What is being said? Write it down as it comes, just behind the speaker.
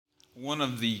One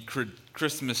of the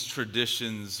Christmas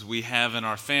traditions we have in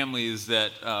our family is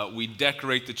that we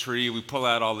decorate the tree, we pull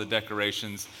out all the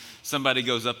decorations. Somebody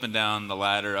goes up and down the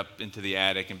ladder, up into the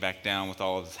attic and back down with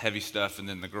all of this heavy stuff, and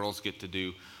then the girls get to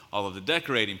do all of the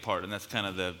decorating part, and that's kind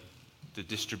of the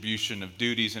distribution of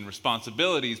duties and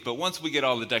responsibilities. But once we get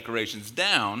all the decorations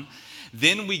down,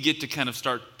 then we get to kind of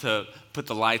start to put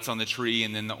the lights on the tree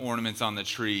and then the ornaments on the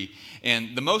tree.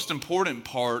 And the most important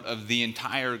part of the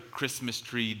entire Christmas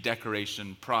tree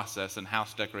decoration process and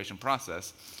house decoration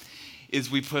process is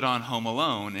we put on Home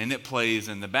Alone, and it plays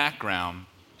in the background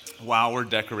while we're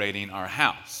decorating our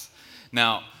house.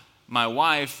 Now, my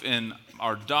wife and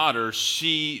our daughter,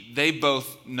 they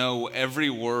both know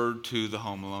every word to the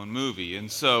Home Alone movie.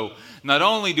 And so not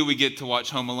only do we get to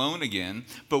watch Home Alone again,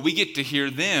 but we get to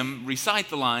hear them recite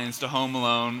the lines to Home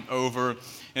Alone over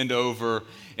and over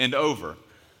and over.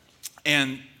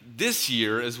 And this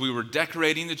year, as we were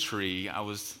decorating the tree, I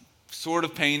was sort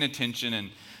of paying attention and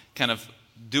kind of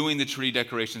doing the tree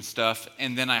decoration stuff.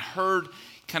 And then I heard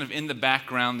kind of in the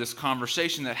background this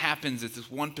conversation that happens at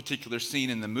this one particular scene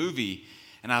in the movie.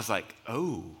 And I was like,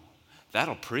 oh,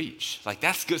 that'll preach. Like,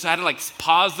 that's good. So I had to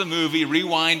pause the movie,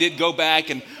 rewind it, go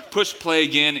back and push play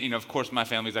again. You know, of course, my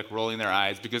family's rolling their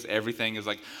eyes because everything is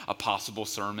a possible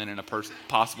sermon and a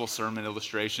possible sermon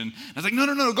illustration. And I was like,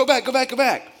 no, go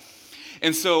back.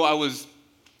 And so I was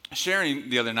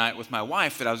sharing the other night with my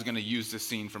wife that I was going to use this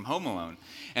scene from Home Alone.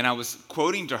 And I was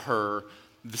quoting to her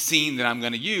the scene that I'm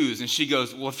going to use. And she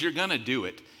goes, well, if you're going to do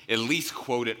it, at least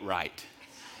quote it right.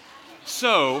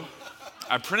 So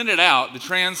I printed out the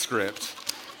transcript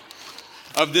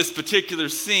of this particular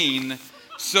scene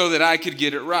so that I could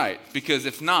get it right, because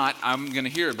if not, I'm going to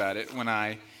hear about it when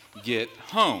I get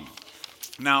home.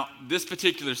 Now, this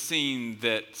particular scene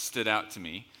that stood out to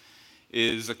me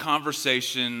is a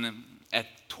conversation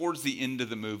towards the end of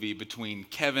the movie between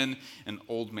Kevin and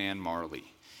Old Man Marley.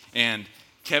 And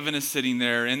Kevin is sitting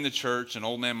there in the church, and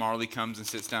Old Man Marley comes and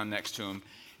sits down next to him,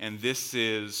 and this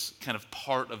is kind of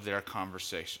part of their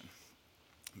conversation.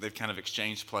 They've kind of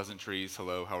exchanged pleasantries.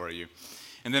 Hello, how are you?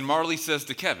 And then Marley says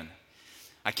to Kevin,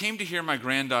 I came to hear my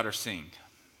granddaughter sing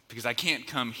because I can't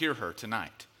come hear her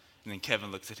tonight. And then Kevin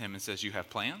looks at him and says, you have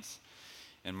plans?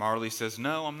 And Marley says,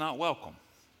 no, I'm not welcome.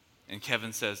 And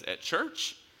Kevin says, at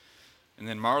church? And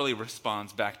then Marley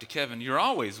responds back to Kevin, you're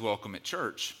always welcome at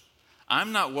church.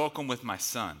 I'm not welcome with my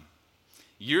son.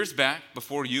 Years back,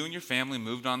 before you and your family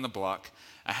moved on the block,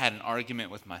 I had an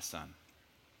argument with my son.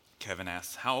 Kevin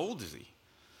asks, how old is he?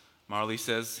 Marley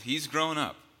says, he's grown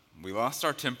up. We lost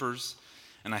our tempers,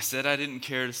 and I said I didn't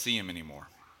care to see him anymore.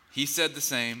 He said the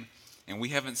same, and we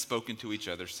haven't spoken to each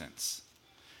other since.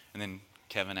 And then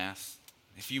Kevin asks,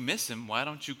 if you miss him, why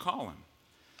don't you call him?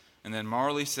 And then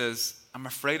Marley says, I'm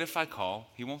afraid if I call,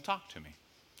 he won't talk to me.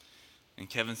 And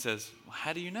Kevin says, well,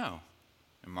 how do you know?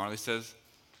 And Marley says,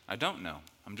 I don't know.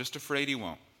 I'm just afraid he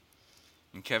won't.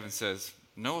 And Kevin says,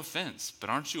 no offense, but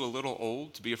aren't you a little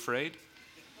old to be afraid?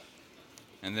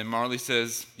 And then Marley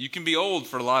says, you can be old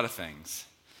for a lot of things.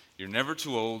 You're never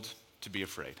too old to be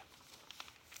afraid.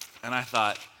 And I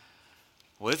thought,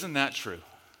 well, isn't that true?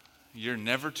 You're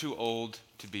never too old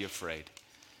to be afraid.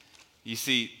 You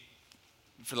see,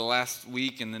 for the last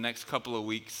week and the next couple of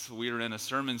weeks, we are in a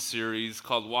sermon series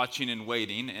called Watching and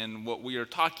Waiting. And what we are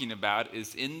talking about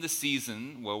is in the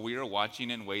season where we are watching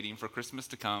and waiting for Christmas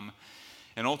to come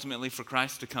and ultimately for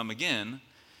Christ to come again,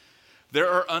 there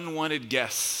are unwanted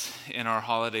guests in our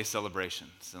holiday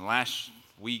celebrations. And last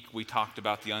week we talked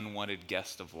about the unwanted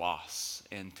guest of loss.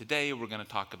 And today we're going to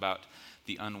talk about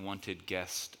the unwanted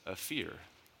guest of fear.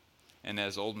 And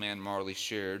as Old Man Marley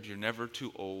shared, you're never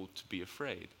too old to be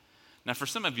afraid. Now for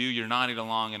some of you, you're nodding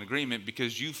along in agreement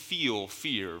because you feel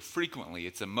fear frequently.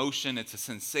 It's emotion, it's a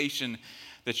sensation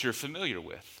that you're familiar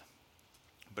with.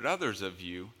 But others of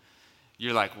you,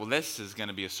 you're like, well, this is going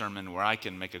to be a sermon where I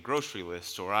can make a grocery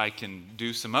list or I can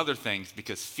do some other things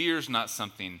because fear is not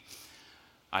something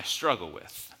I struggle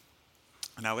with.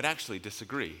 And I would actually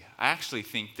disagree. I actually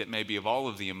think that maybe of all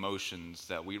of the emotions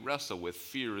that we wrestle with,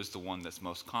 fear is the one that's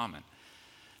most common.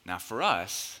 Now for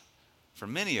us, for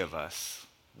many of us,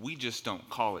 we just don't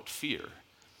call it fear.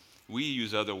 We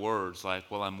use other words like,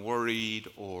 well, I'm worried,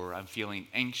 or I'm feeling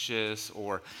anxious,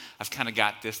 or I've kind of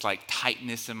got this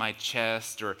tightness in my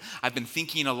chest, or I've been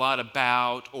thinking a lot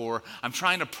about, or I'm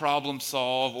trying to problem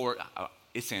solve, or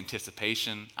it's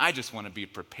anticipation. I just want to be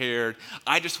prepared.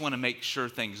 I just want to make sure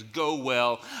things go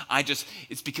well.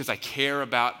 It's because I care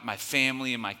about my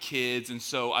family and my kids, and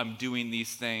so I'm doing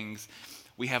these things.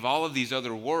 We have all of these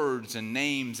other words and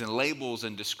names and labels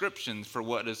and descriptions for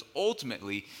what is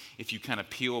ultimately, if you kind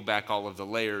of peel back all of the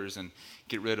layers and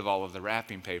get rid of all of the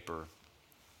wrapping paper,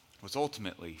 was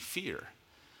ultimately fear.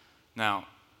 Now,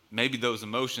 maybe those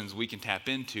emotions we can tap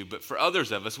into, but for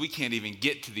others of us, we can't even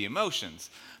get to the emotions.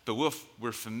 But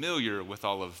we're familiar with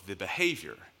all of the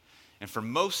behavior. And for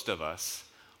most of us,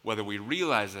 whether we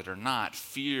realize it or not,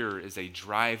 fear is a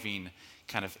driving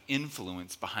kind of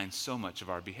influence behind so much of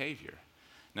our behavior.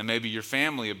 Now, maybe your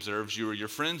family observes you or your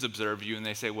friends observe you and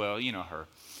they say, well, you know her.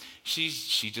 She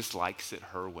just likes it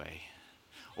her way.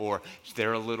 Or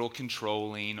they're a little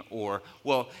controlling. Or,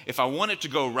 well, if I want it to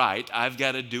go right, I've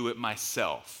got to do it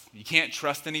myself. You can't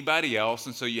trust anybody else,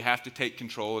 and so you have to take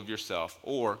control of yourself.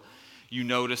 Or you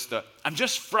notice that I'm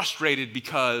just frustrated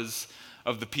because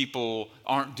of the people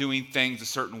aren't doing things a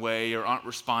certain way or aren't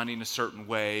responding a certain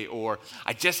way. Or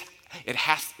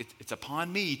it's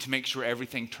upon me to make sure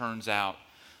everything turns out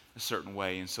a certain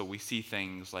way. And so we see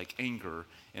things like anger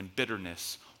and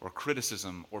bitterness or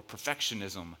criticism or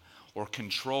perfectionism or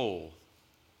control.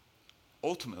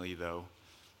 Ultimately, though,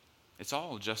 it's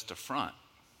all just a front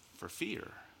for fear.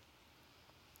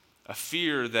 A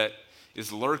fear that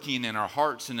is lurking in our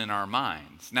hearts and in our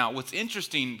minds. Now, what's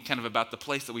interesting kind of about the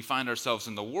place that we find ourselves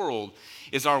in the world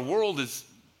is our world is,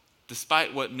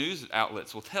 despite what news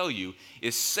outlets will tell you,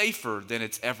 is safer than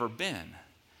it's ever been.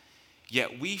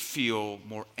 Yet we feel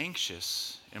more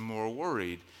anxious and more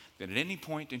worried than at any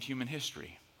point in human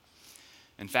history.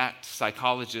 In fact,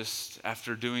 psychologists,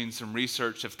 after doing some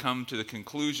research, have come to the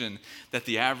conclusion that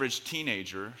the average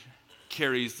teenager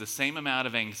carries the same amount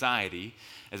of anxiety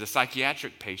as a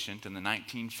psychiatric patient in the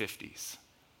 1950s.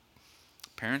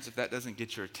 Parents, if that doesn't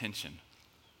get your attention,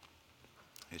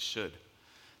 it should.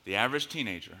 The average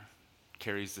teenager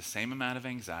carries the same amount of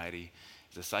anxiety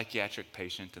as a psychiatric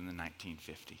patient in the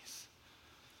 1950s.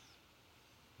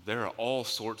 There are all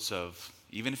sorts of,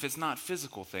 even if it's not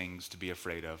physical things to be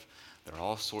afraid of, there are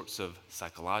all sorts of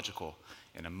psychological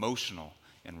and emotional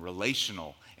and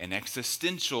relational and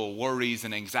existential worries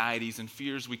and anxieties and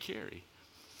fears we carry.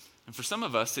 And for some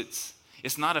of us, it's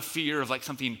not a fear of like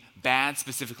something bad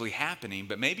specifically happening,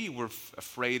 but maybe we're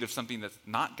afraid of something that's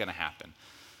not going to happen.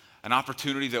 An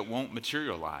opportunity that won't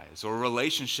materialize, or a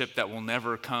relationship that will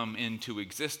never come into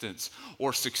existence,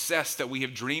 or success that we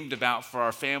have dreamed about for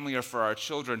our family or for our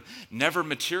children never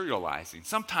materializing.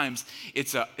 Sometimes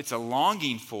it's a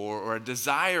longing for or a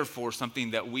desire for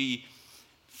something that we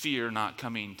fear not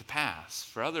coming to pass.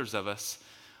 For others of us,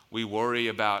 we worry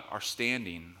about our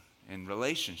standing in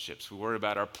relationships. We worry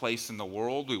about our place in the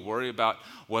world. We worry about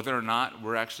whether or not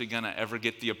we're actually going to ever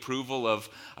get the approval of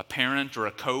a parent or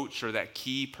a coach or that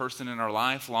key person in our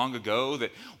life long ago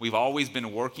that we've always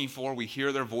been working for. We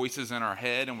hear their voices in our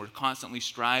head and we're constantly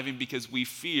striving because we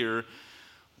fear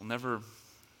we'll never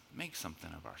make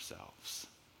something of ourselves.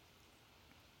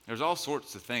 There's all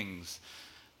sorts of things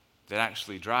that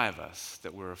actually drive us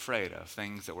that we're afraid of,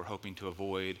 things that we're hoping to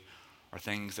avoid or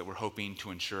things that we're hoping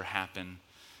to ensure happen.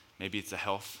 Maybe it's a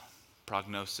health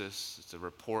prognosis, it's a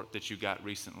report that you got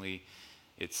recently,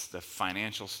 it's the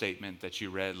financial statement that you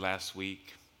read last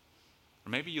week. Or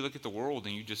maybe you look at the world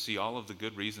and you just see all of the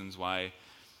good reasons why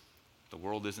the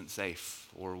world isn't safe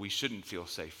or we shouldn't feel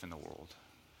safe in the world.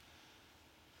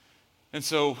 And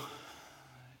so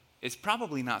it's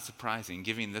probably not surprising,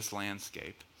 given this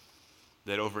landscape,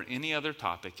 that over any other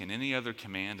topic and any other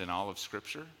command in all of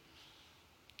Scripture,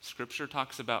 Scripture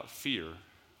talks about fear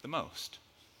the most.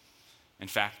 In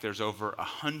fact, there's over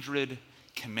 100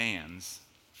 commands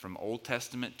from Old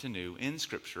Testament to New in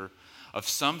Scripture of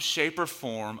some shape or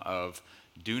form of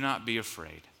do not be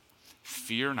afraid,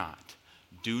 fear not,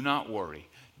 do not worry,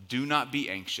 do not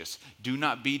be anxious, do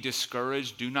not be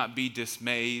discouraged, do not be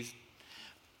dismayed,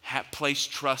 place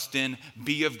trust in,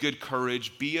 be of good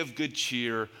courage, be of good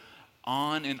cheer.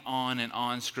 On and on and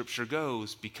on Scripture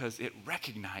goes because it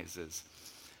recognizes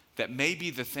that maybe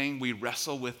the thing we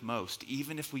wrestle with most,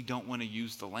 even if we don't want to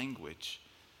use the language,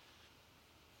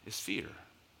 is fear.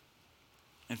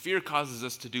 And fear causes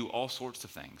us to do all sorts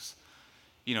of things.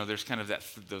 You know, there's kind of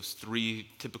those three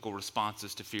typical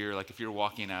responses to fear. Like if you're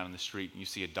walking out on the street and you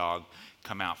see a dog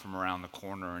come out from around the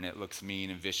corner and it looks mean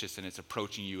and vicious and it's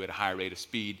approaching you at a high rate of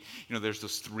speed, you know, there's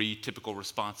those three typical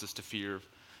responses to fear: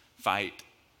 fight,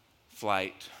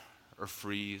 flight, or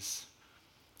freeze.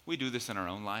 We do this in our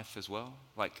own life as well.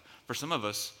 Like for some of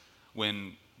us,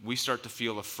 when we start to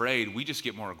feel afraid, we just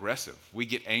get more aggressive. We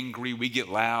get angry, we get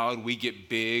loud, we get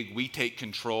big, we take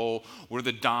control. We're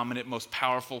the dominant, most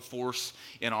powerful force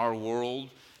in our world.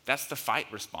 That's the fight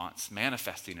response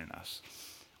manifesting in us.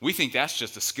 We think that's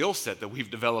just a skill set that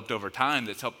we've developed over time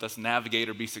that's helped us navigate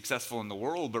or be successful in the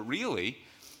world. But really,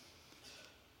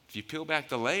 if you peel back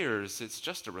the layers, it's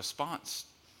just a response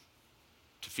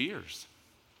to fears.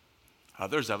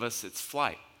 Others of us, it's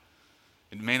flight.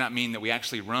 It may not mean that we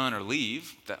actually run or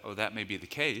leave, that may be the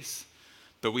case,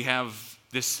 but we have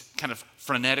this kind of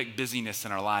frenetic busyness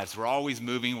in our lives. We're always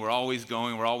moving, we're always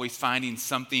going, we're always finding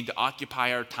something to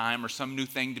occupy our time or some new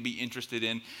thing to be interested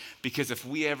in, because if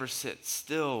we ever sit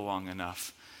still long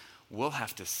enough, we'll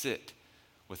have to sit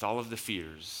with all of the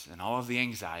fears and all of the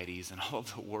anxieties and all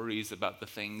of the worries about the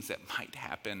things that might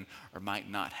happen or might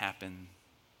not happen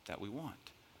that we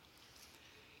want.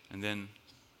 And then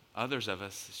others of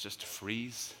us, it's just a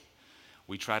freeze.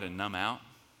 We try to numb out,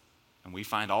 and we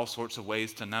find all sorts of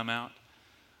ways to numb out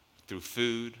through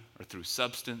food or through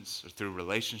substance or through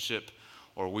relationship,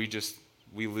 or we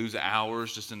lose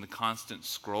hours just in the constant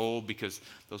scroll because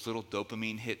those little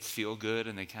dopamine hits feel good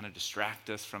and they kind of distract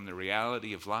us from the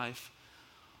reality of life.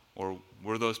 Or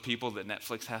we're those people that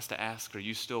Netflix has to ask, are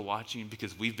you still watching?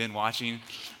 Because we've been watching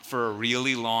for a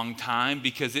really long time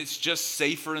because it's just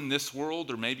safer in this world,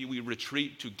 or maybe we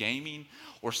retreat to gaming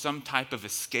or some type of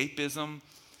escapism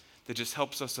that just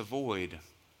helps us avoid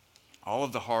all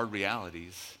of the hard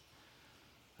realities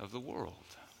of the world.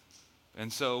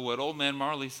 And so what old man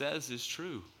Marley says is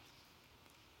true.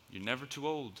 You're never too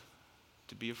old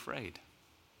to be afraid.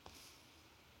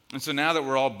 And so now that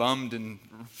we're all bummed and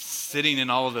sitting in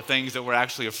all of the things that we're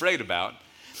actually afraid about,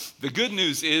 the good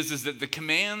news is that the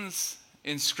commands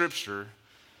in Scripture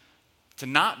to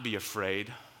not be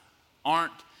afraid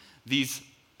aren't these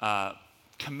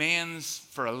commands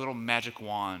for a little magic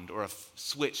wand or a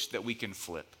switch that we can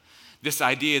flip. This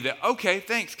idea that, okay,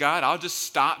 thanks God, I'll just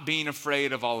stop being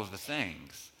afraid of all of the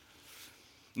things.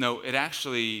 No, it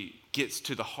actually gets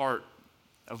to the heart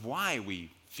of why we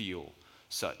feel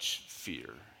such fear.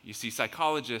 You see,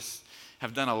 psychologists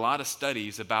have done a lot of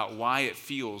studies about why it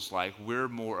feels like we're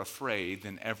more afraid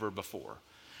than ever before.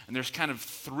 And there's kind of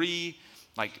three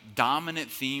dominant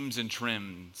themes and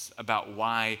trends about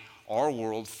why our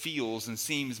world feels and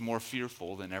seems more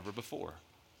fearful than ever before.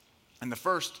 And the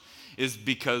first is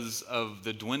because of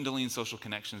the dwindling social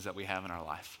connections that we have in our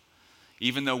life.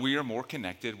 Even though we are more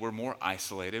connected, we're more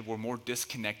isolated, we're more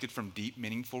disconnected from deep,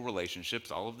 meaningful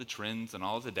relationships. All of the trends and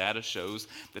all of the data shows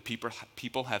that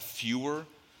people have fewer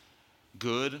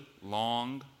good,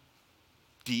 long,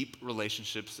 deep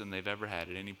relationships than they've ever had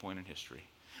at any point in history.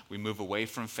 We move away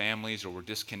from families, or we're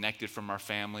disconnected from our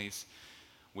families.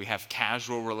 We have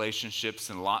casual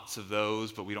relationships and lots of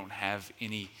those, but we don't have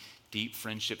any deep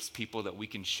friendships, people that we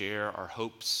can share our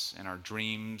hopes and our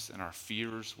dreams and our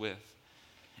fears with.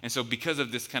 And so because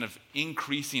of this kind of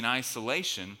increasing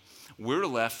isolation, we're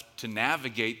left to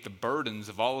navigate the burdens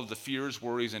of all of the fears,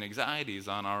 worries, and anxieties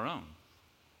on our own.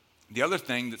 The other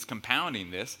thing that's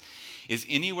compounding this is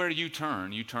anywhere you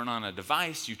turn on a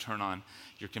device, you turn on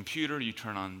your computer, you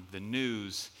turn on the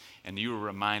news, and you are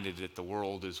reminded that the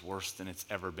world is worse than it's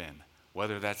ever been,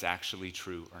 whether that's actually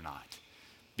true or not.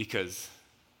 Because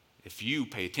if you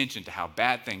pay attention to how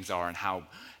bad things are and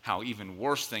how even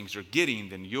worse things are getting,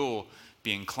 then you'll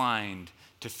be inclined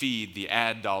to feed the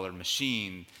ad dollar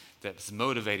machine that's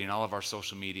motivating all of our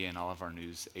social media and all of our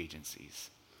news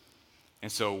agencies.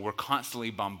 And so we're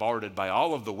constantly bombarded by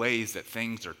all of the ways that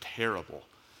things are terrible.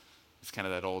 It's kind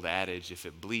of that old adage, if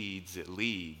it bleeds, it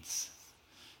leads.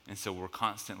 And so we're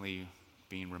constantly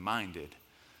being reminded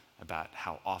about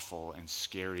how awful and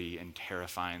scary and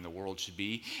terrifying the world should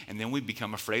be. And then we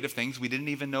become afraid of things we didn't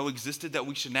even know existed that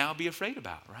we should now be afraid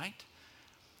about, right?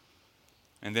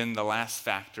 And then the last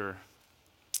factor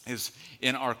is,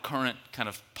 in our current kind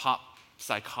of pop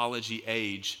psychology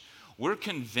age, we're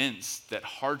convinced that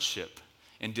hardship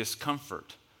and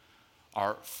discomfort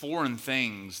are foreign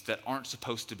things that aren't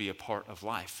supposed to be a part of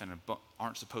life and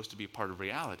aren't supposed to be a part of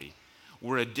reality.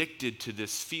 We're addicted to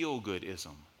this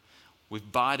feel-goodism.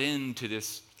 We've bought into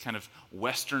this kind of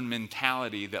Western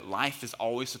mentality that life is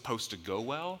always supposed to go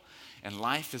well and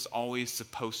life is always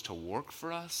supposed to work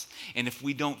for us. And if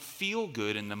we don't feel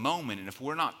good in the moment, and if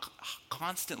we're not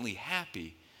constantly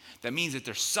happy, that means that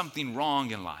there's something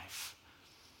wrong in life.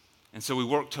 And so we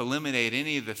work to eliminate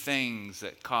any of the things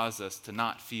that cause us to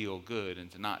not feel good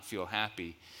and to not feel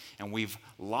happy. And we've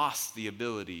lost the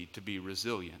ability to be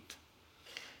resilient,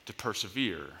 to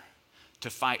persevere, to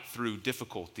fight through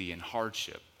difficulty and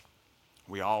hardship.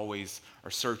 We always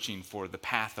are searching for the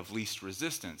path of least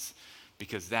resistance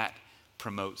because that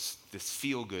promotes this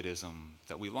feel-goodism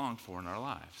that we long for in our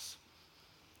lives.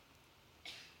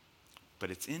 But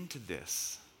it's into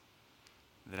this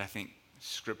that I think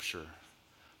Scripture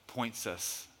points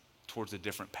us towards a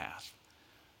different path.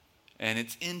 And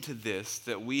it's into this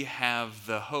that we have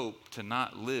the hope to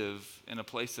not live in a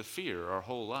place of fear our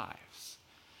whole lives.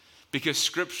 Because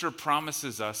Scripture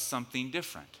promises us something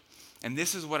different. And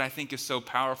this is what I think is so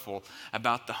powerful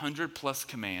about the 100+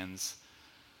 commands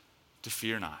to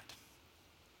fear not.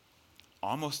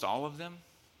 Almost all of them,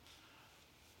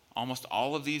 almost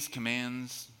all of these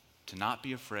commands to not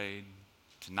be afraid,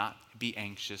 to not be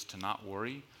anxious, to not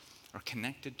worry, are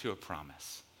connected to a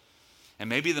promise. And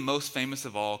maybe the most famous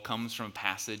of all comes from a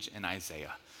passage in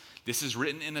Isaiah. This is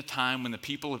written in a time when the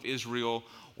people of Israel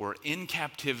were in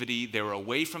captivity. They were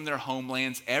away from their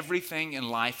homelands. Everything in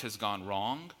life has gone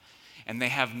wrong, and they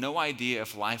have no idea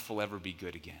if life will ever be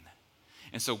good again.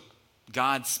 And so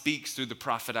God speaks through the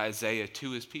prophet Isaiah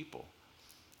to his people,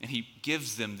 and he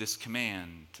gives them this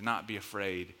command to not be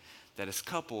afraid that is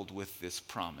coupled with this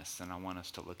promise, and I want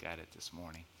us to look at it this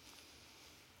morning.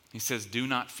 He says, do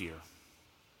not fear.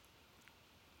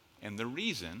 And the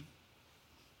reason,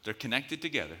 they're connected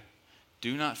together.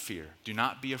 Do not fear. Do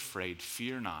not be afraid.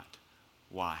 Fear not.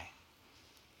 Why?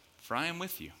 For I am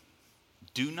with you.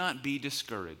 Do not be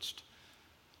discouraged,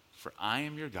 for I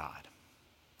am your God.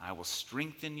 I will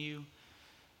strengthen you,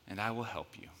 and I will help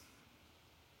you.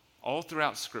 All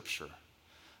throughout Scripture,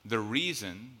 the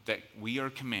reason that we are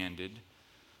commanded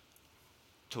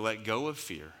to let go of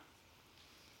fear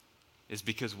is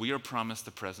because we are promised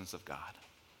the presence of God.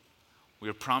 We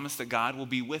are promised that God will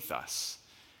be with us.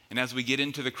 And as we get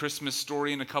into the Christmas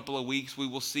story in a couple of weeks, we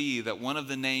will see that one of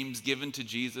the names given to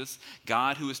Jesus,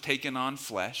 God who has taken on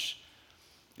flesh,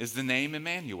 is the name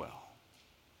Emmanuel,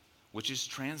 which is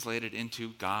translated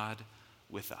into God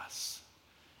with us.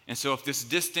 And so if this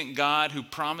distant God who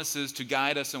promises to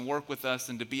guide us and work with us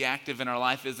and to be active in our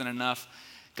life isn't enough,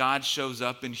 God shows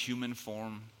up in human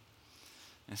form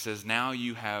and says, now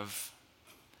you have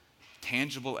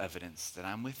tangible evidence that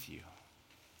I'm with you.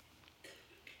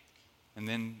 And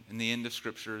then in the end of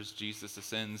Scripture, as Jesus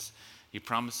ascends, he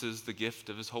promises the gift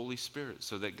of his Holy Spirit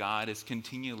so that God is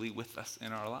continually with us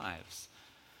in our lives.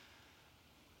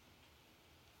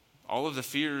 All of the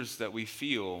fears that we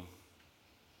feel,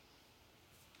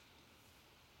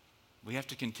 we have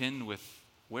to contend with,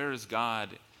 where is God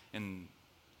in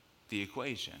the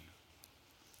equation?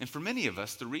 And for many of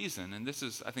us, the reason, and this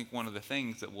is, I think, one of the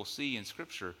things that we'll see in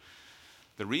Scripture,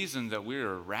 the reason that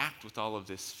we're racked with all of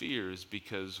this fear is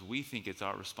because we think it's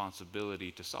our responsibility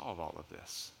to solve all of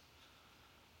this.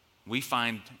 We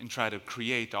find and try to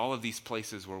create all of these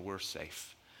places where we're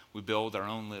safe. We build our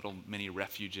own little mini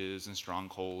refuges and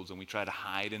strongholds, and we try to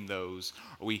hide in those,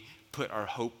 or we put our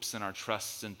hopes and our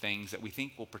trusts in things that we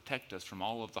think will protect us from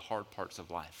all of the hard parts of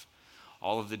life,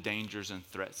 all of the dangers and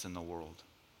threats in the world.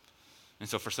 And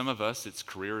so for some of us, it's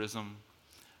careerism.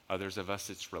 Others of us,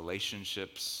 it's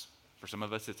relationships. For some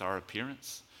of us, it's our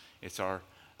appearance. It's our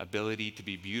ability to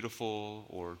be beautiful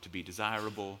or to be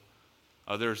desirable.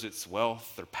 Others, it's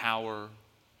wealth or power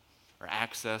or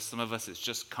access. Some of us, it's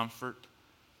just comfort.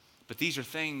 But these are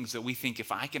things that we think,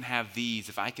 if I can have these,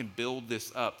 if I can build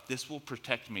this up, this will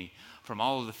protect me from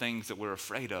all of the things that we're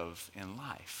afraid of in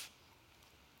life.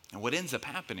 And what ends up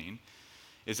happening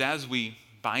is, as we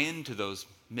buy into those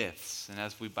myths and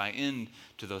as we buy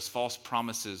into those false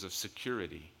promises of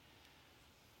security,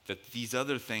 that these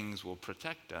other things will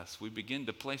protect us, we begin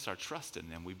to place our trust in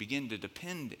them. We begin to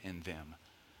depend in them.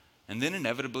 And then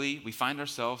inevitably, we find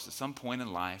ourselves at some point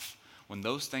in life when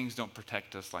those things don't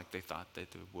protect us like they thought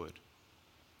that they would.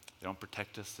 They don't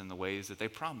protect us in the ways that they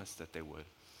promised that they would.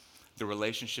 The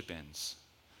relationship ends.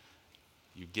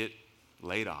 You get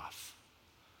laid off.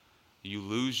 You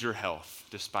lose your health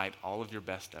despite all of your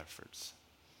best efforts.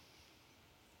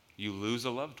 You lose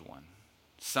a loved one.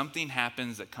 Something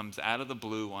happens that comes out of the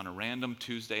blue on a random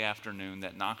Tuesday afternoon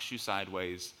that knocks you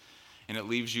sideways, and it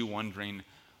leaves you wondering,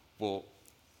 well,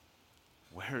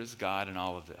 where is God in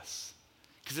all of this?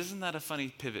 Because isn't that a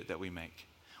funny pivot that we make?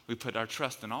 We put our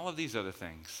trust in all of these other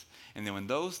things, and then when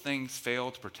those things fail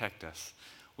to protect us,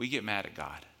 we get mad at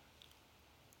God.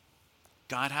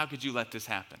 God, how could you let this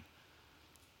happen?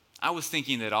 I was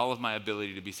thinking that all of my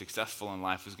ability to be successful in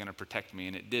life was going to protect me,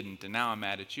 and it didn't, and now I'm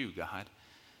mad at you, God.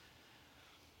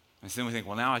 And so then we think,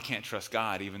 well, now I can't trust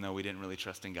God, even though we didn't really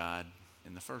trust in God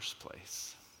in the first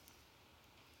place.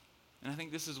 And I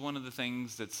think this is one of the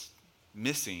things that's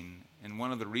missing, and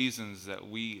one of the reasons that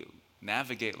we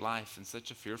navigate life in such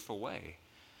a fearful way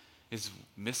is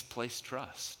misplaced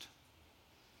trust.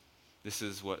 This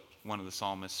is what one of the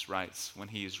psalmists writes when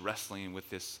he is wrestling with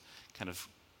this kind of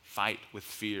fight with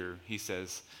fear. He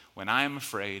says, when I am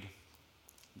afraid,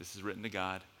 this is written to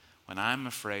God, when I'm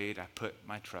afraid, I put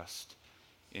my trust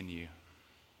in you.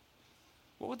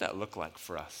 What would that look like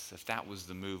for us if that was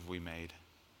the move we made?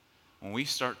 When we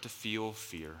start to feel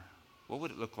fear, what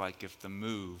would it look like if the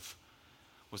move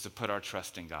was to put our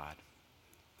trust in God?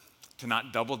 To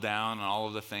not double down on all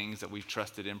of the things that we've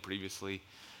trusted in previously,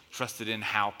 trusted in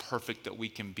how perfect that we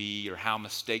can be, or how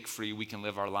mistake-free we can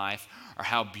live our life, or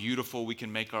how beautiful we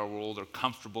can make our world, or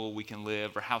comfortable we can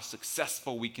live, or how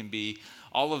successful we can be,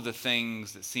 all of the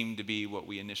things that seem to be what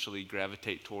we initially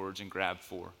gravitate towards and grab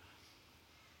for.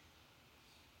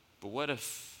 But what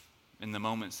if in the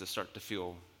moments that start to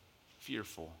feel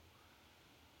fearful,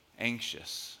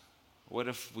 anxious, what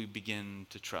if we begin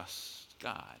to trust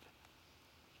God?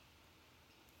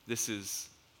 This is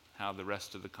how the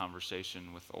rest of the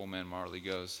conversation with Old Man Marley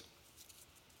goes.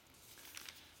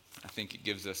 I think it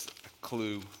gives us a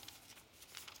clue.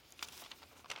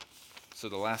 So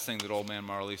the last thing that Old Man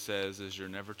Marley says is, "You're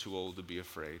never too old to be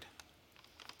afraid."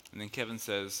 And then Kevin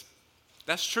says,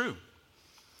 "That's true.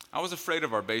 I was afraid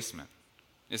of our basement.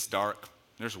 It's dark,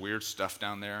 there's weird stuff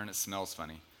down there, and it smells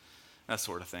funny. That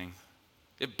sort of thing.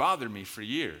 It bothered me for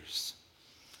years."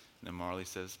 And then Marley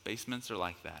says, "Basements are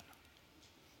like that."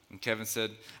 And Kevin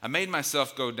said, "I made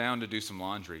myself go down to do some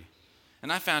laundry,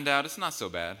 and I found out it's not so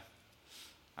bad.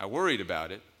 I worried about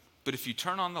it, but if you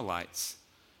turn on the lights,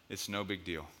 it's no big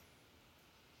deal."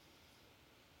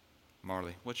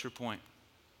 Marley, what's your point?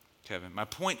 Kevin, "My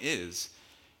point is,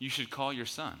 you should call your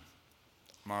son."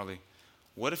 Marley,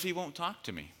 "What if he won't talk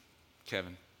to me?"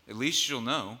 Kevin, "At least you'll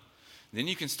know. Then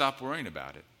you can stop worrying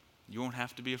about it. You won't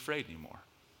have to be afraid anymore."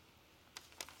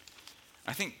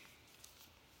 I think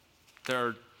there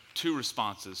are two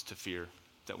responses to fear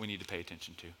that we need to pay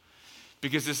attention to.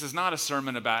 Because this is not a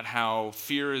sermon about how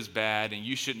fear is bad and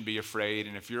you shouldn't be afraid,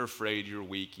 and if you're afraid, you're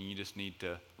weak and you just need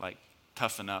to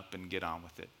toughen up and get on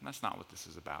with it. And that's not what this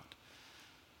is about.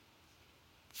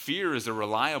 Fear is a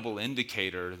reliable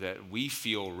indicator that we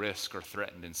feel risk or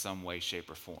threatened in some way, shape,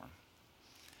 or form.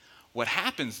 What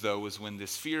happens, though, is when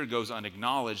this fear goes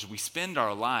unacknowledged, we spend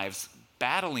our lives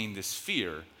battling this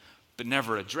fear, but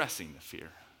never addressing the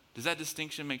fear. Does that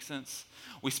distinction make sense?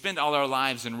 We spend all our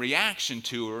lives in reaction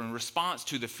to or in response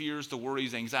to the fears, the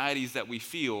worries, anxieties that we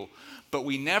feel, but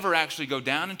we never actually go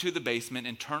down into the basement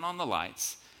and turn on the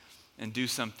lights and do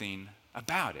something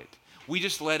about it. We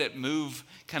just let it move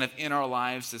kind of in our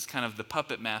lives as kind of the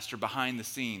puppet master behind the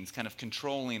scenes, kind of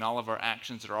controlling all of our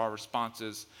actions or our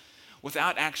responses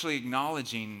without actually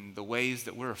acknowledging the ways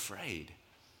that we're afraid.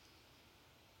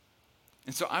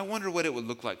 And so I wonder what it would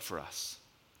look like for us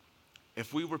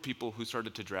if we were people who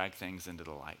started to drag things into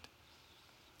the light.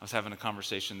 I was having a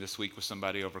conversation this week with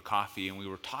somebody over coffee, and we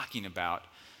were talking about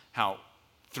how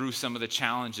through some of the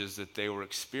challenges that they were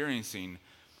experiencing,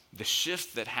 the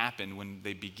shift that happened when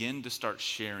they begin to start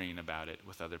sharing about it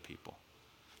with other people.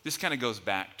 This kind of goes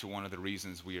back to one of the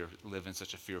reasons we live in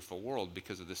such a fearful world,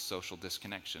 because of this social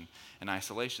disconnection and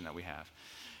isolation that we have.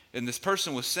 And this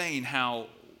person was saying how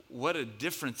what a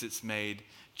difference it's made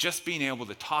just being able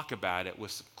to talk about it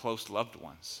with close loved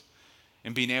ones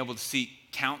and being able to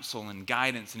seek counsel and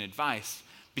guidance and advice,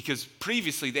 because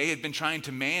previously they had been trying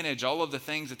to manage all of the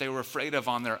things that they were afraid of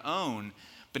on their own,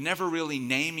 but never really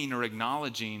naming or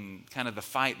acknowledging kind of the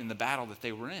fight and the battle that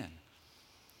they were in.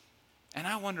 And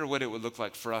I wonder what it would look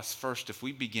like for us first if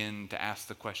we begin to ask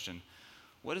the question,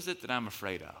 what is it that I'm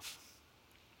afraid of?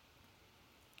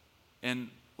 And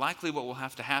likely what will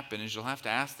have to happen is you'll have to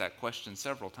ask that question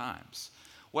several times.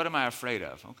 What am I afraid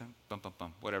of? Okay,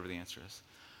 whatever the answer is.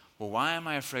 Well, why am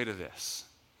I afraid of this?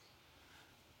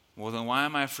 Well, then why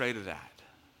am I afraid of that?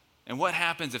 And what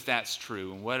happens if that's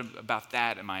true? And what about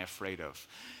that am I afraid of?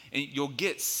 And you'll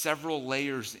get several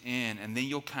layers in, and then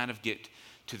you'll kind of get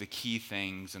to the key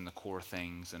things and the core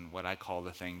things and what I call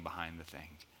the thing behind the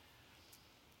thing.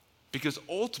 Because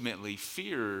ultimately,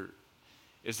 fear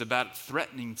is about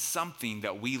threatening something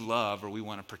that we love or we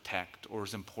want to protect or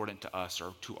is important to us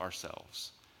or to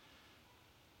ourselves.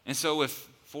 And so if,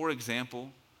 for example,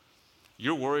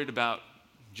 you're worried about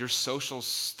your social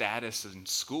status in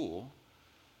school,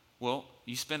 well,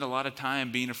 you spend a lot of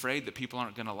time being afraid that people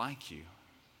aren't going to like you.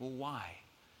 Well, why?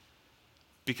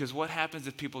 Because what happens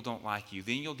if people don't like you?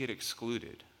 Then you'll get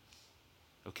excluded,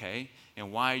 okay?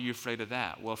 And why are you afraid of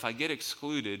that? Well, if I get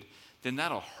excluded, then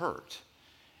that'll hurt.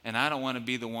 And I don't want to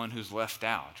be the one who's left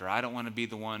out, or I don't want to be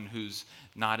the one who's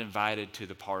not invited to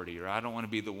the party, or I don't want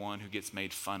to be the one who gets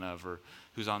made fun of or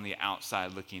who's on the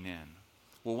outside looking in.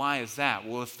 Well, why is that?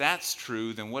 Well, if that's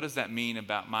true, then what does that mean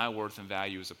about my worth and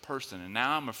value as a person? And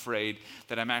now I'm afraid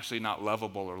that I'm actually not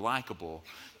lovable or likable,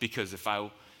 because if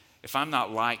I'm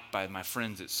not liked by my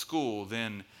friends at school,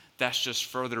 then that's just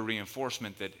further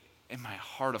reinforcement that in my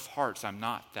heart of hearts, I'm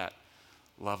not that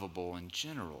lovable in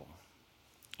general.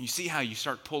 You see how you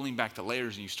start pulling back the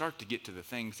layers and you start to get to the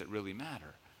things that really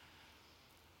matter.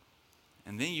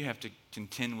 And then you have to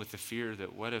contend with the fear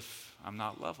that what if I'm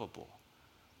not lovable?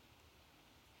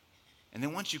 And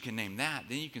then once you can name that,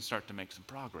 then you can start to make some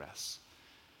progress.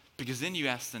 Because then you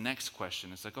ask the next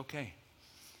question. It's like, okay,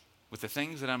 with the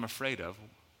things that I'm afraid of,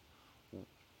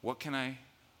 what can I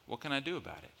do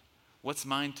about it? What's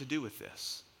mine to do with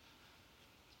this?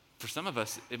 For some of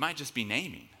us, it might just be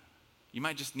naming. You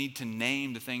might just need to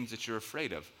name the things that you're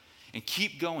afraid of and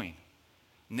keep going.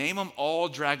 Name them all,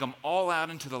 drag them all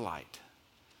out into the light.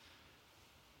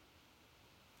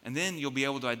 And then you'll be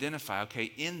able to identify,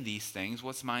 okay, in these things,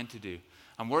 what's mine to do?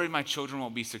 I'm worried my children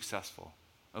won't be successful.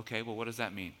 Okay, well, what does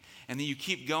that mean? And then you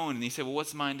keep going and you say, well,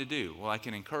 what's mine to do? Well, I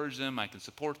can encourage them, I can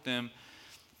support them.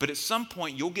 But at some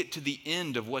point, you'll get to the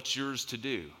end of what's yours to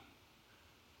do.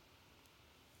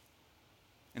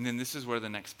 And then this is where the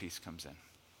next piece comes in.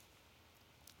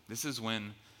 This is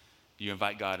when you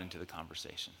invite God into the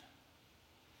conversation.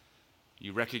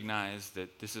 You recognize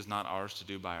that this is not ours to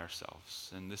do by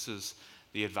ourselves. And this is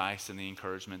the advice and the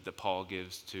encouragement that Paul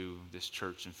gives to this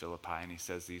church in Philippi. And he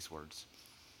says these words.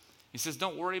 He says,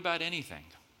 don't worry about anything.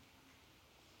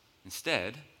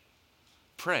 Instead,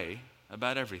 pray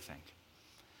about everything.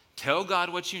 Tell God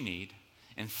what you need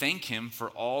and thank him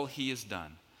for all he has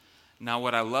done. Now,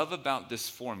 what I love about this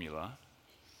formula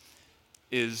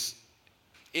is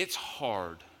it's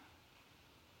hard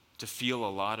to feel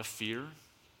a lot of fear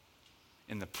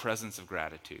in the presence of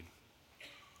gratitude.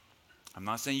 I'm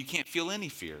not saying you can't feel any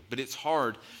fear, but it's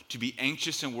hard to be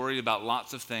anxious and worried about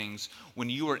lots of things when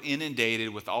you are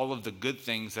inundated with all of the good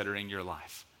things that are in your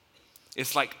life.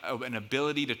 It's like an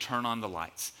ability to turn on the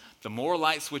lights. The more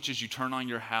light switches you turn on in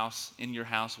your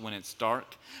house when it's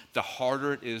dark, the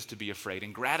harder it is to be afraid.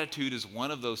 And gratitude is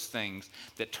one of those things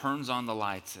that turns on the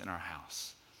lights in our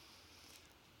house.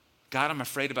 God, I'm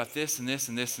afraid about this and this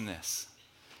and this and this.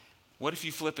 What if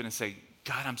you flip it and say,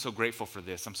 God, I'm so grateful for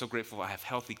this. I'm so grateful I have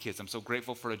healthy kids. I'm so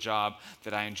grateful for a job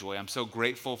that I enjoy. I'm so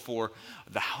grateful for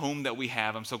the home that we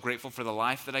have. I'm so grateful for the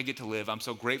life that I get to live. I'm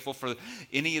so grateful for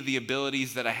any of the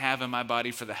abilities that I have in my body,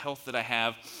 for the health that I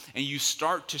have. And you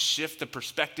start to shift the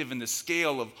perspective and the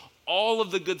scale of all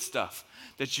of the good stuff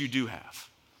that you do have,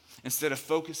 instead of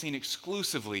focusing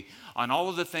exclusively on all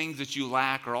of the things that you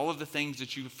lack or all of the things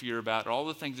that you fear about or all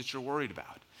the things that you're worried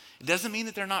about. It doesn't mean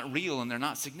that they're not real and they're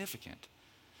not significant.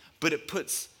 But it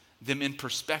puts them in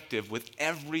perspective with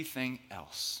everything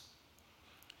else.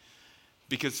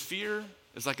 Because fear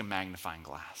is like a magnifying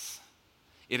glass.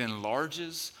 It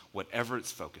enlarges whatever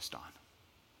it's focused on.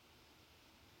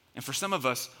 And for some of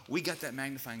us, we got that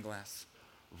magnifying glass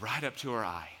right up to our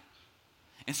eye.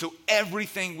 And so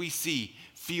everything we see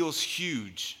feels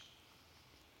huge.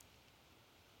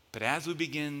 But as we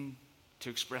begin to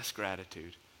express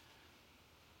gratitude,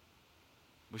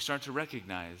 we start to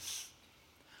recognize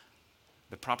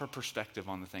the proper perspective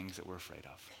on the things that we're afraid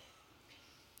of.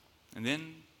 And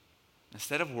then,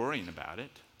 instead of worrying about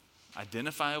it,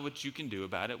 identify what you can do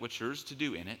about it, what's yours to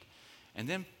do in it, and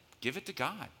then give it to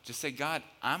God. Just say, God,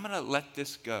 I'm going to let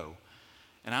this go,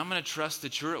 and I'm going to trust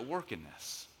that you're at work in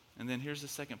this. And then here's the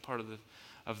second part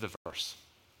of the verse.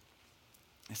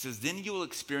 It says, then you will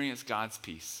experience God's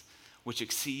peace, which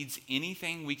exceeds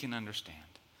anything we can understand.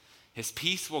 His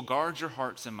peace will guard your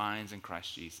hearts and minds in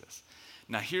Christ Jesus.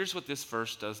 Now, here's what this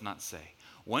verse does not say.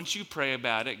 Once you pray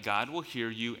about it, God will hear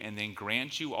you and then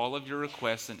grant you all of your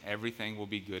requests and everything will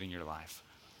be good in your life.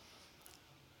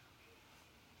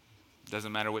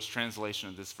 Doesn't matter which translation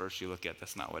of this verse you look at,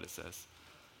 that's not what it says.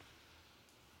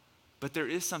 But there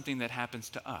is something that happens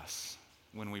to us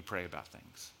when we pray about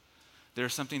things.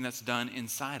 There's something that's done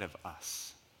inside of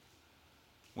us.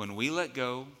 When we let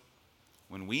go,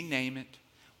 when we name it,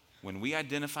 when we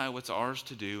identify what's ours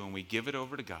to do and we give it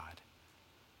over to God,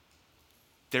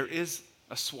 there is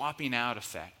a swapping out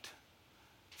effect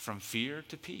from fear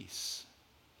to peace,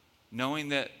 knowing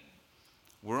that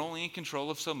we're only in control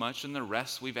of so much and the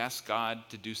rest we've asked God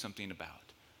to do something about.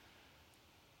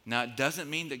 Now, it doesn't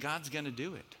mean that God's going to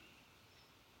do it.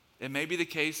 It may be the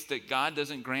case that God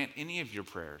doesn't grant any of your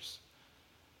prayers,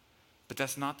 but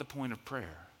that's not the point of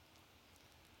prayer.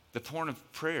 The point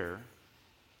of prayer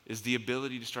is the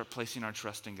ability to start placing our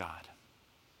trust in God.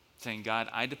 Saying, God,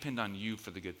 I depend on you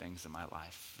for the good things in my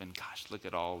life. And gosh, look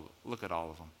at all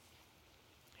of them.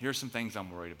 Here are some things I'm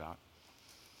worried about.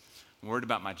 I'm worried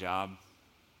about my job.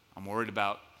 I'm worried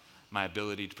about my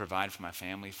ability to provide for my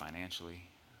family financially.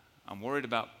 I'm worried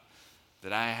about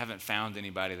that I haven't found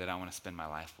anybody that I want to spend my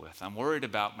life with. I'm worried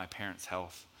about my parents'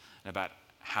 health and about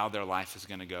how their life is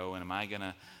going to go, and am I going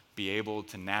to be able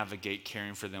to navigate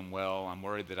caring for them well. I'm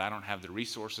worried that I don't have the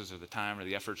resources or the time or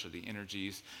the efforts or the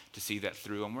energies to see that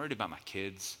through. I'm worried about my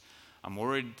kids. I'm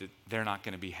worried that they're not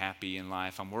going to be happy in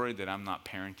life. I'm worried that I'm not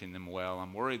parenting them well.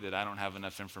 I'm worried that I don't have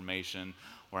enough information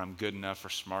or I'm good enough or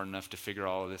smart enough to figure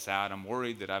all of this out. I'm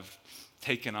worried that I've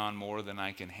taken on more than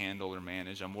I can handle or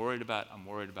manage. I'm worried about.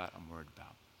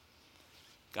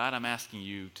 God, I'm asking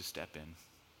you to step in.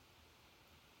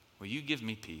 Will you give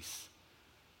me peace?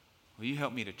 Will you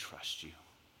help me to trust you?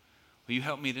 Will you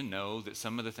help me to know that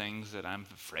some of the things that I'm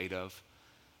afraid of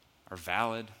are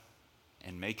valid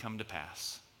and may come to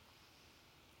pass,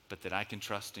 but that I can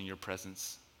trust in your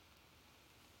presence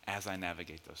as I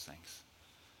navigate those things?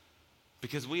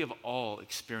 Because we have all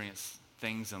experienced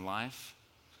things in life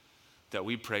that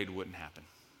we prayed wouldn't happen,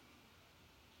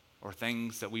 or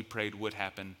things that we prayed would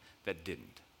happen that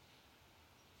didn't.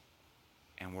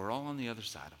 And we're all on the other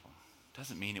side of them.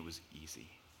 Doesn't mean it was easy,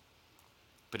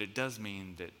 but it does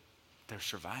mean that they're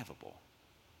survivable.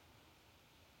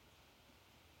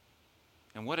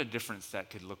 And what a difference that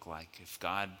could look like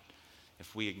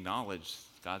if we acknowledge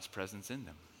God's presence in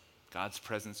them, God's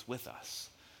presence with us.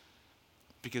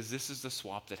 Because this is the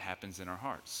swap that happens in our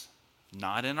hearts,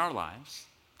 not in our lives.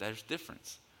 There's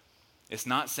difference. It's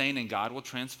not saying and God will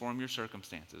transform your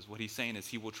circumstances. What he's saying is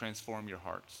he will transform your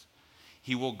hearts.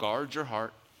 He will guard your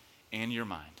heart and your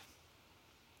mind.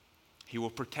 He will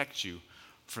protect you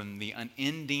from the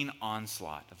unending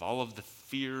onslaught of all of the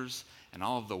fears and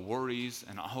all of the worries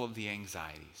and all of the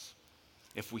anxieties.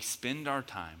 If we spend our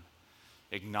time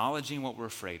acknowledging what we're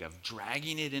afraid of,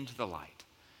 dragging it into the light,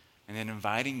 and then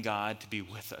inviting God to be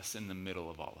with us in the middle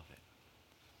of all of it.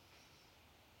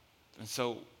 And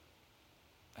so,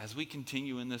 as we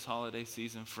continue in this holiday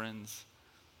season, friends,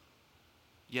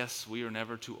 yes, we are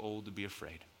never too old to be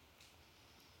afraid.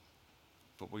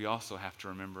 But we also have to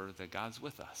remember that God's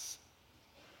with us.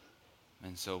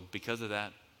 And so, because of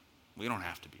that, we don't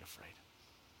have to be afraid.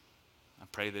 I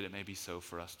pray that it may be so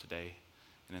for us today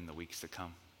and in the weeks to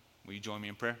come. Will you join me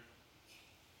in prayer?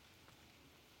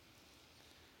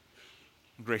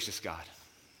 Gracious God,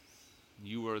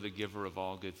 you are the giver of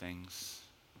all good things,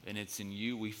 and it's in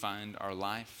you we find our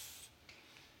life,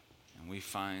 and we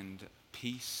find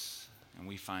peace, and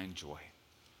we find joy.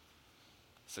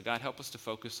 So God, help us to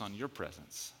focus on your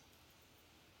presence,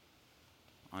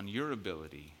 on your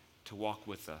ability to walk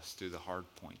with us through the hard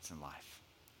points in life.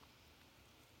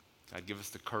 God, give us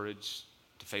the courage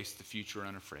to face the future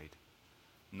unafraid,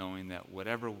 knowing that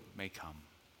whatever may come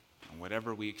and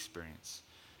whatever we experience,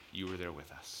 you are there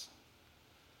with us.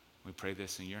 We pray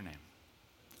this in your name.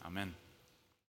 Amen.